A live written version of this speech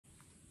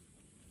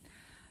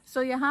So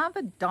you have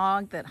a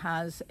dog that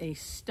has a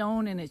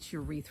stone in its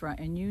urethra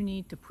and you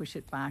need to push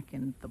it back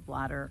in the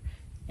bladder,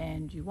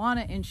 and you want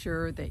to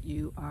ensure that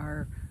you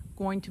are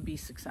going to be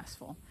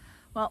successful.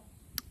 Well,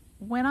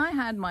 when I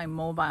had my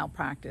mobile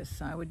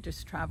practice, I would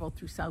just travel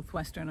through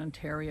southwestern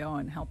Ontario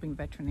and helping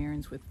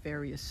veterinarians with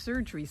various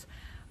surgeries.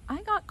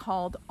 I got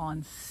called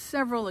on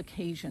several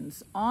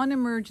occasions on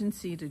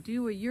emergency to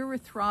do a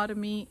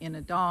urethrotomy in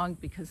a dog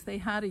because they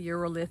had a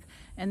urolith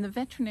and the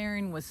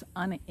veterinarian was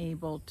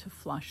unable to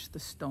flush the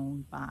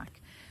stone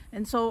back.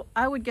 And so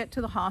I would get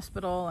to the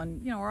hospital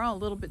and, we're all a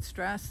little bit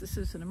stressed. This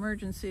is an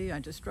emergency. I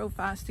just drove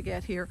fast to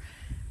get here.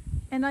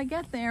 And I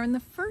get there, and the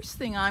first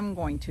thing I'm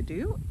going to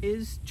do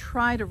is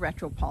try to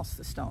retropulse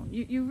the stone.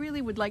 You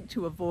really would like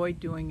to avoid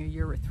doing a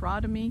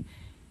urethrotomy,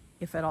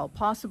 if at all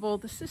possible.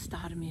 The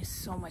cystotomy is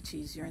so much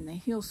easier, and they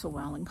heal so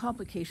well, and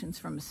complications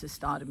from a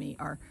cystotomy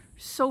are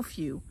so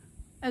few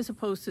as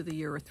opposed to the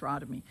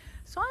urethrotomy.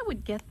 So I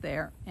would get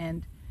there,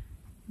 and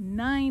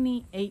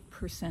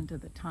 98%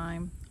 of the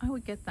time, I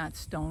would get that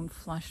stone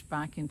flushed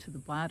back into the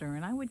bladder,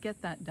 and I would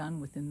get that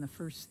done within the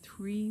first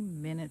 3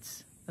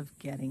 minutes of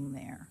getting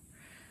there.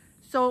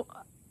 So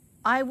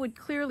I would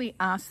clearly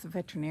ask the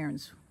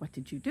veterinarians, what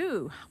did you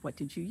do? What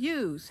did you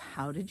use?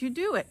 How did you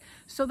do it?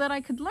 So that I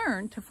could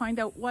learn to find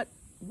out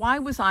why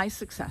was I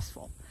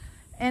successful?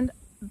 And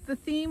the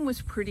theme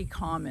was pretty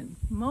common.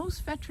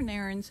 Most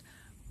veterinarians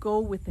go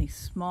with a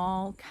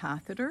small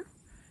catheter,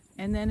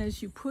 and then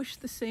as you push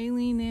the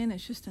saline in,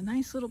 it's just a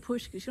nice little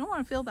push because you don't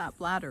want to fill that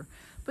bladder.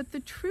 But the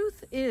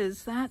truth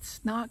is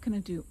that's not going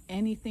to do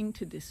anything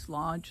to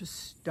dislodge a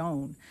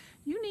stone.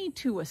 You need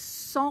to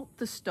assault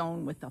the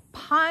stone with a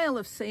pile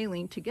of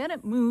saline to get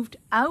it moved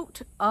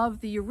out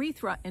of the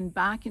urethra and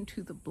back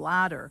into the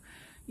bladder.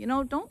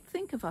 Don't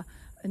think of a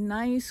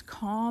nice,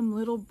 calm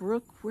little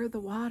brook where the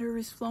water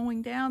is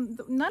flowing down.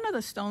 None of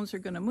the stones are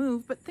going to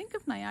move, but think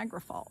of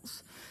Niagara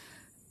Falls.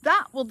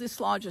 That will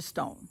dislodge a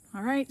stone,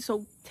 all right?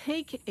 So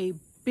take a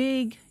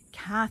big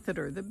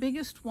catheter, the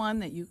biggest one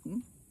that you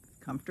can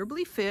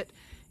comfortably fit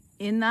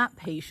in that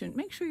patient.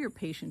 Make sure your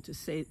patient is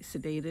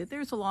sedated.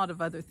 There's a lot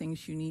of other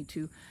things you need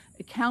to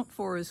account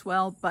for as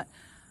well, but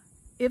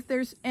if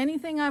there's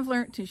anything I've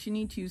learned is you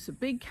need to use a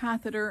big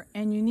catheter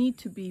and you need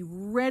to be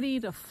ready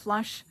to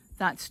flush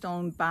that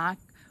stone back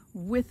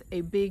with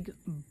a big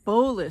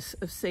bolus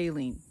of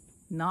saline,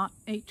 not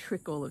a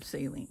trickle of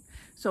saline.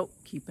 So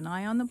keep an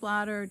eye on the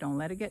bladder. Don't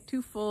let it get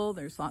too full.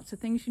 There's lots of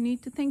things you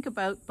need to think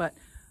about, but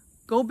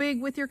go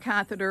big with your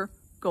catheter,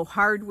 go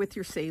hard with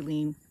your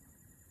saline.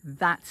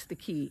 That's the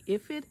key.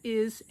 If it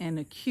is an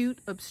acute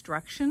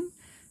obstruction,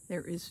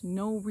 there is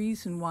no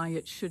reason why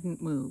it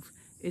shouldn't move.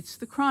 It's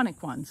the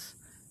chronic ones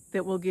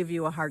that will give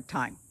you a hard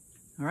time.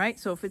 All right,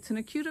 so if it's an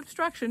acute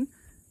obstruction,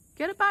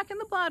 get it back in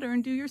the bladder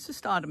and do your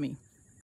cystotomy.